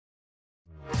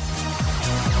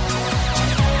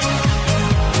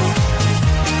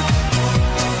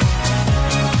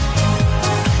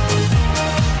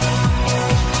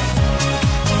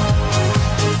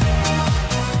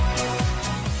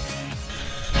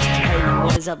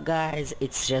What is up guys,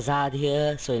 it's Shazad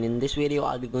here. So in this video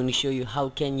I'll be going to show you how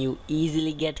can you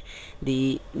easily get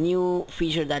the new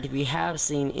feature that we have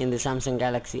seen in the Samsung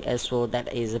Galaxy S4,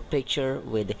 that is a picture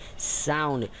with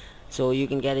sound. So you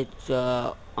can get it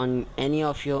on any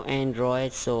of your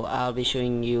Android. So I'll be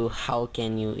showing you how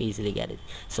can you easily get it.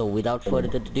 So without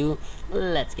further ado,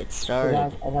 let's get started. So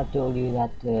guys, as I've told you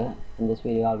that in this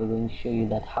video I'll be going to show you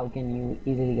that how can you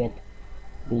easily get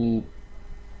the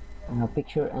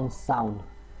picture and sound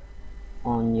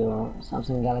on your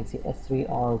Samsung Galaxy S3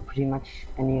 or pretty much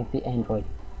any of the Android.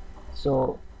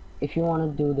 So if you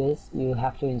want to do this, you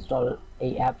have to install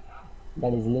a app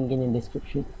that is linked in the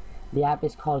description. The app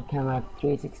is called Camera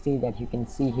 360 that you can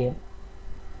see here.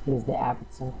 Here's the app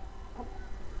itself.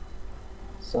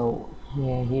 So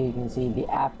here you can see the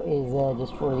app is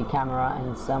just for the camera,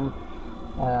 and some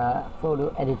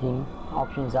photo editing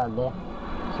options are there.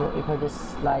 So if I just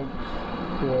slide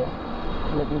here,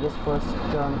 let me just first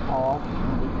turn off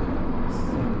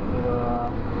the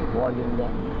volume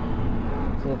there.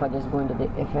 So if I just go into the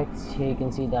effects, here you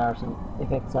can see there are some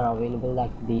effects are available,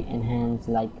 like the enhance,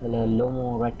 light color,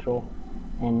 low-mo, retro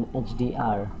and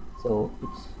HDR. So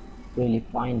it's really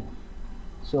fine.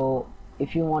 So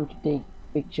if you want to take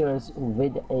pictures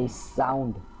with a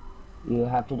sound, you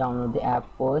have to download the app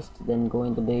first, then go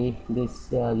into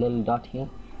this little dot here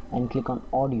and click on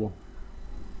audio.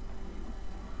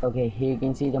 Okay, here you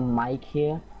can see the mic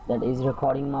here that is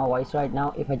recording my voice right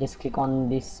now. If I just click on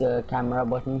this camera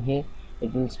button here,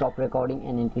 it will stop recording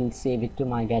and it will save it to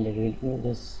my gallery. Let me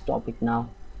just stop it now.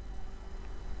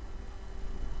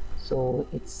 So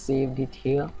it's saved it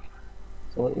here.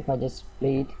 So if I just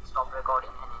play it, Stop recording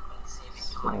and it will save it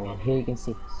to my gallery. here you can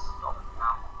see.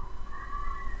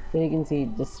 So you can see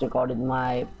it just recorded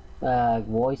my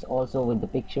voice also with the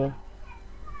picture.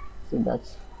 So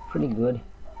that's pretty good.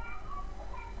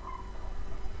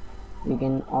 You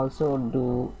can also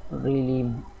do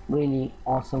really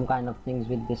awesome kind of things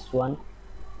with this one.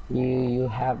 You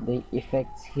have the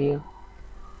effects here.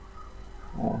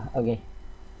 Okay,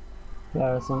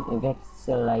 there are some effects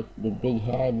like the big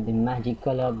head, the magic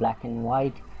color, black and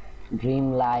white,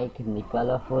 dreamlike, and the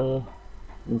colorful,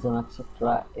 and some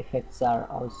etc. effects are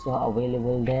also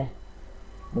available there.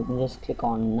 Let me just click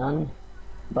on none.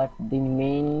 But the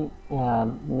main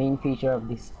feature of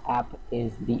this app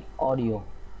is the audio,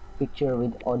 picture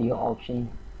with audio option.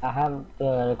 I have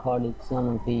recorded some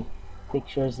of the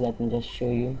pictures. Let me just show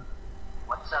you.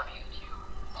 What's up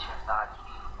YouTube?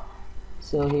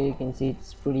 So here you can see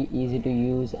it's pretty easy to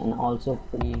use and also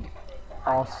pretty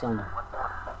awesome.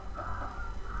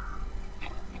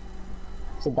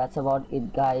 So that's about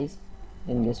it guys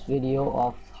in this video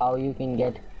of how you can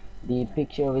get the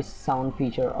picture with sound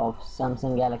feature of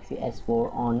Samsung Galaxy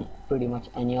S4 on pretty much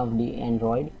any of the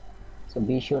Android. So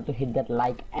be sure to hit that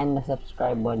like and the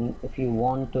subscribe button if you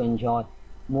want to enjoy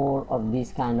more of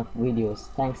these kind of videos.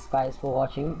 Thanks guys for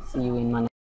watching. See you in my